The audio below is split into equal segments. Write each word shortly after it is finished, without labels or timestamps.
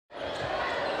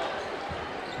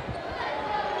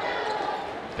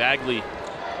Bagley.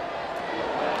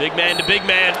 Big man to big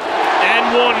man.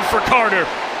 And one for Carter.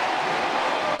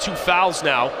 2 fouls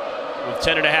now with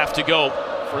 10.5 to go.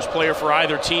 First player for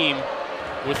either team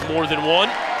with more than one.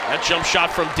 That jump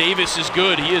shot from Davis is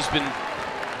good. He has been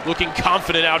looking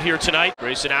confident out here tonight.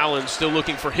 Grayson Allen still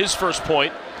looking for his first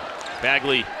point.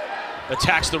 Bagley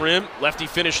attacks the rim. Lefty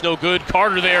finish no good.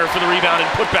 Carter there for the rebound and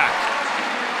putback.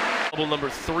 Double number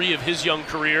 3 of his young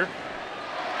career.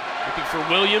 Looking for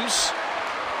Williams.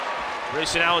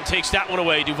 Grayson Allen takes that one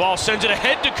away. Duval sends it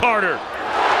ahead to Carter.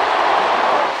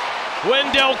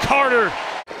 Wendell Carter.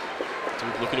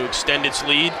 Duke looking to extend its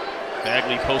lead.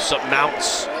 Bagley posts up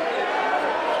Mounts.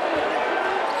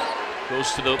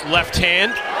 Goes to the left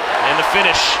hand, and the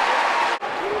finish.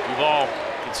 Duval,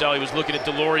 you can tell he was looking at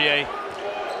Delorier.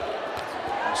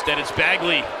 Instead it's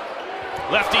Bagley.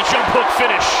 Lefty jump hook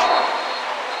finish.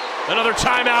 Another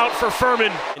timeout for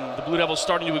Furman. And the Blue Devils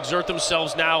starting to exert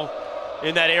themselves now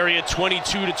in that area.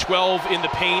 22-12 in the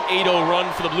paint. 8-0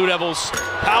 run for the Blue Devils.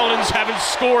 Paladins haven't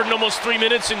scored in almost 3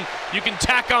 minutes, and you can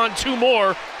tack on 2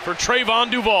 more for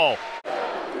Trayvon Duval.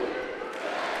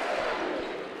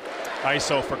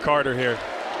 ISO for Carter here.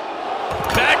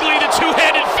 Bagley, the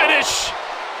two-handed finish.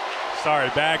 Sorry,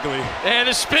 Bagley. And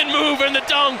the spin move and the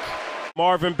dunk.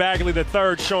 Marvin Bagley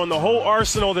III showing the whole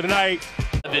arsenal tonight.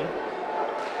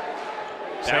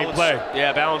 Same play.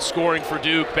 Yeah, balanced scoring for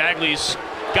Duke. Bagley's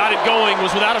got it going,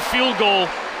 was without a field goal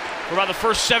for about the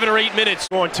first 7 or 8 minutes.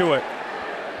 Going to it.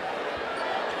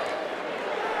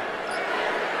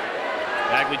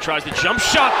 Bagley tries the jump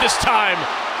shot this time,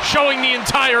 showing the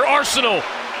entire arsenal.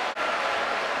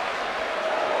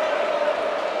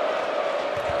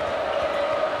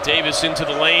 Davis into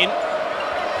the lane.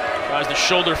 Tries the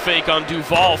shoulder fake on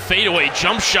Duval. Fadeaway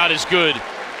jump shot is good.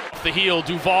 Off the heel,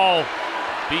 Duval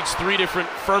beats 3 different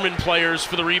Furman players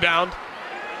for the rebound.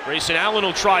 Grayson Allen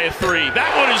will try a 3.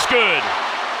 That one is good.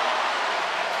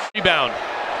 Rebound.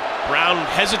 Brown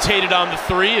hesitated on the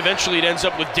 3. Eventually it ends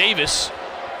up with Davis.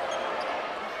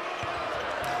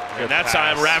 And that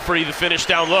time Rafferty the finish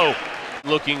down low.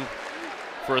 Looking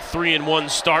for a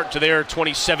 3-1 start to their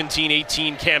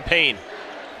 2017-18 campaign.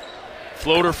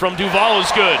 Floater from Duval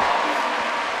is good.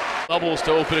 Doubles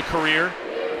to open a career.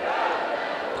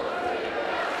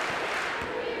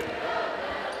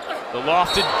 The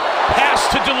lofted pass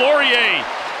to Delorier,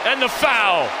 and the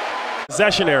foul.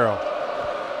 Possession arrow.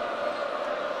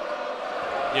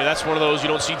 Yeah, that's one of those you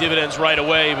don't see dividends right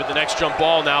away, but the next jump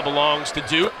ball now belongs to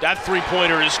Duke. That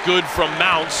 3-pointer is good from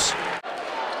Mounts.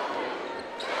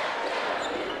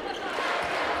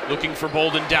 Looking for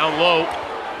Bolden down low.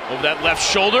 Over that left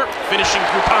shoulder, finishing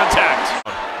through contact.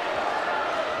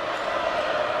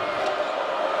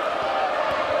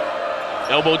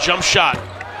 Elbow jump shot.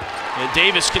 And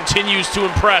Davis continues to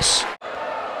impress.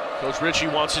 Coach Ritchie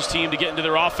wants his team to get into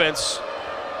their offense.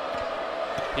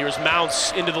 Here's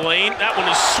Mounts into the lane. That one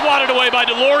is swatted away by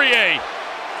Delorier.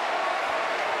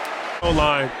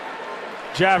 Line.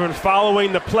 Javin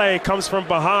following the play, comes from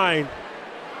behind.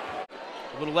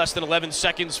 A little less than 11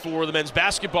 seconds for the men's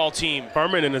basketball team.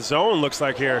 Furman in the zone looks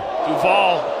like here.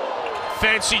 Duval,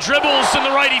 fancy dribbles and the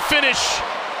righty finish.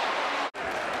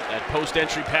 That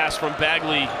post-entry pass from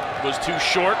Bagley was too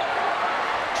short.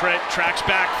 Trent tracks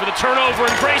back for the turnover,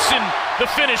 and Grayson the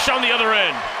finish on the other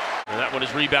end. And that one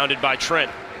is rebounded by Trent.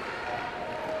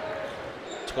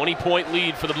 20-point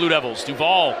lead for the Blue Devils.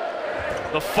 Duval,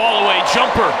 the fall-away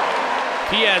jumper.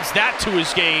 He adds that to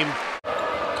his game.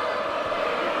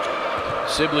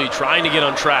 Sibley trying to get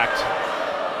untracked.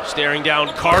 Staring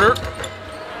down Carter.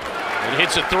 And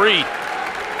hits a 3.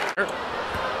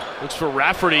 Looks for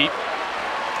Rafferty.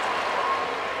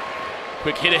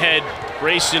 Quick hit ahead.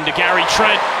 Grayson to Gary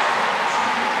Trent.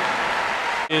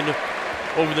 In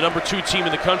over the number 2 team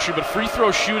in the country, but free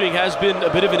throw shooting has been a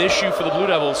bit of an issue for the Blue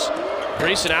Devils.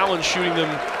 Grayson Allen shooting them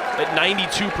at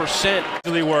 92%.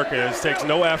 Easily working. It takes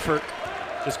no effort.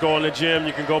 Just go in the gym.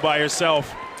 You can go by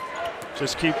yourself.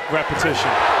 Just keep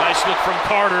repetition. Nice look from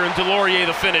Carter, and Delorier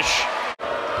the finish.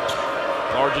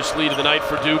 Largest lead of the night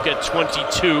for Duke at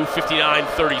 22,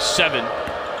 59-37.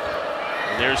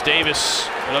 And there's Davis,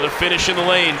 another finish in the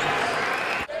lane.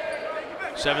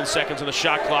 7 seconds on the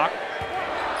shot clock.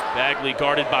 Bagley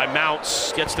guarded by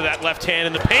Mounts, gets to that left hand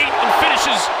in the paint and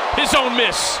finishes his own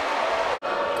miss.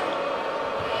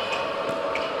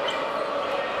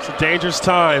 It's a dangerous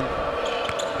time.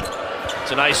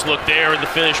 It's a nice look there, and the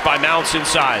finish by Mounts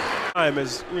inside.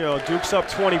 As you know, Duke's up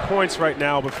 20 points right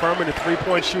now, but Furman, a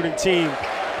 3-point shooting team,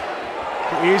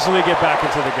 can easily get back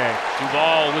into the game.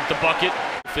 Duval with the bucket,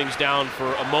 things down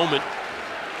for a moment.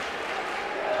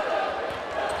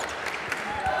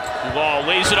 Duval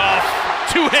lays it off,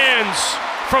 2 hands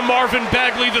from Marvin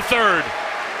Bagley III.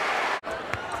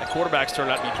 That quarterback's turned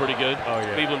out to be pretty good. Oh,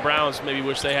 yeah. Cleveland Browns maybe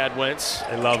wish they had Wentz.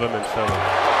 They love him in Philly.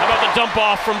 How about the dump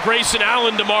off from Grayson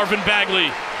Allen to Marvin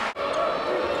Bagley?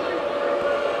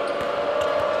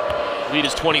 Lead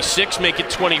is 26, make it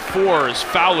 24 as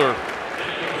Fowler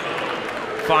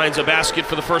finds a basket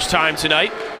for the first time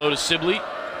tonight. Go to Sibley.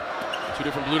 Two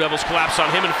different Blue Devils collapse on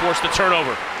him and force the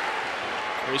turnover.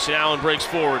 Grayson Allen breaks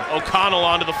forward. O'Connell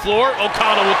onto the floor.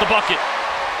 O'Connell with the bucket.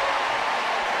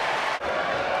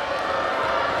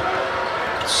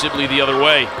 Sibley the other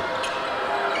way.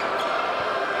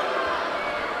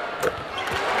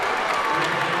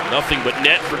 Nothing but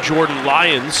net for Jordan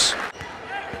Lyons.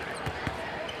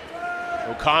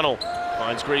 O'Connell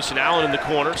finds Grayson Allen in the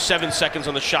corner. 7 seconds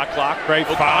on the shot clock. Great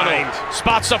O'Connell find.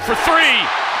 spots up for three.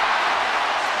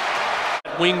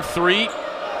 Wing three.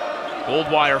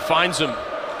 Goldwire finds him.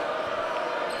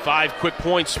 5 quick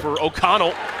points for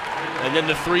O'Connell. And then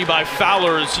the three by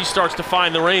Fowler as he starts to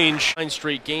find the range. 9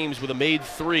 straight games with a made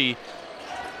three.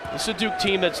 This is a Duke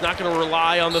team that's not going to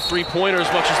rely on the three-pointer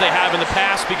as much as they have in the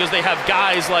past because they have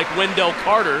guys like Wendell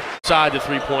Carter inside the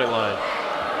three-point line.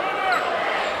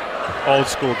 Old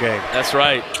school game. That's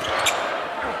right.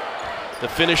 The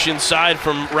finish inside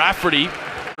from Rafferty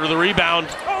for the rebound.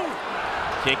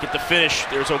 Can't get the finish.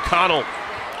 There's O'Connell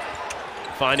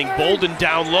finding Bolden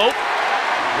down low.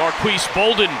 Marquise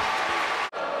Bolden.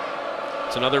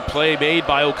 It's another play made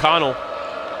by O'Connell.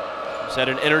 He's had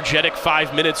an energetic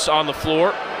 5 minutes on the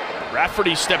floor.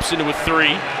 Rafferty steps into a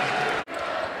three.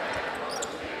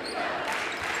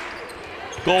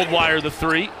 Goldwire the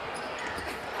three.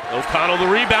 O'Connell the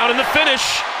rebound and the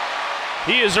finish.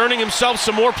 He is earning himself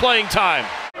some more playing time.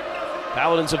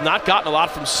 Paladins have not gotten a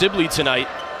lot from Sibley tonight.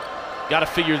 Got to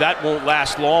figure that won't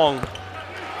last long.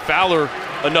 Fowler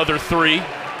another three.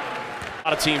 A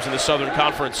lot of teams in the Southern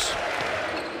Conference.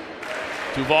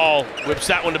 Duval whips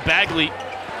that one to Bagley.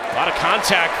 A lot of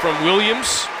contact from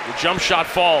Williams. The jump shot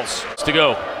falls. It's to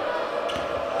go.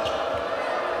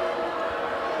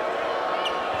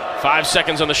 5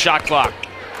 seconds on the shot clock.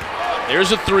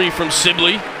 There's a three from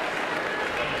Sibley.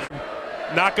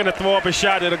 Not going to throw up a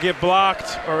shot that'll get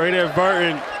blocked or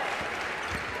inadvertent.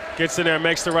 Gets in there and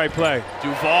makes the right play.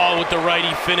 Duval with the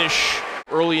righty finish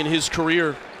early in his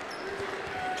career.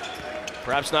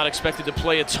 Perhaps not expected to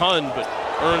play a ton, but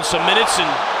earned some minutes, and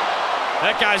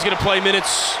that guy's going to play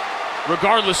minutes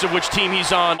regardless of which team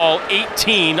he's on. All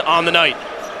 18 on the night.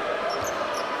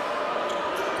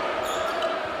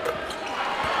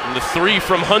 And the three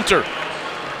from Hunter.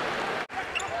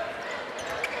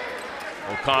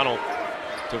 O'Connell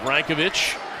to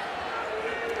Vrankovic.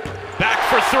 Back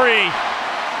for three.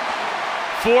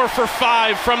 4 for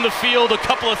 5 from the field. A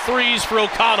couple of threes for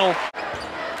O'Connell.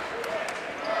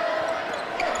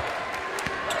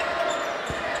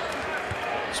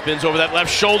 Spins over that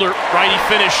left shoulder. Righty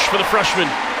finish for the freshman.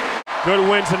 Good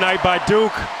win tonight by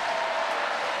Duke.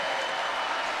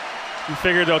 You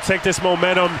figure they'll take this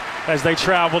momentum as they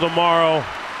travel tomorrow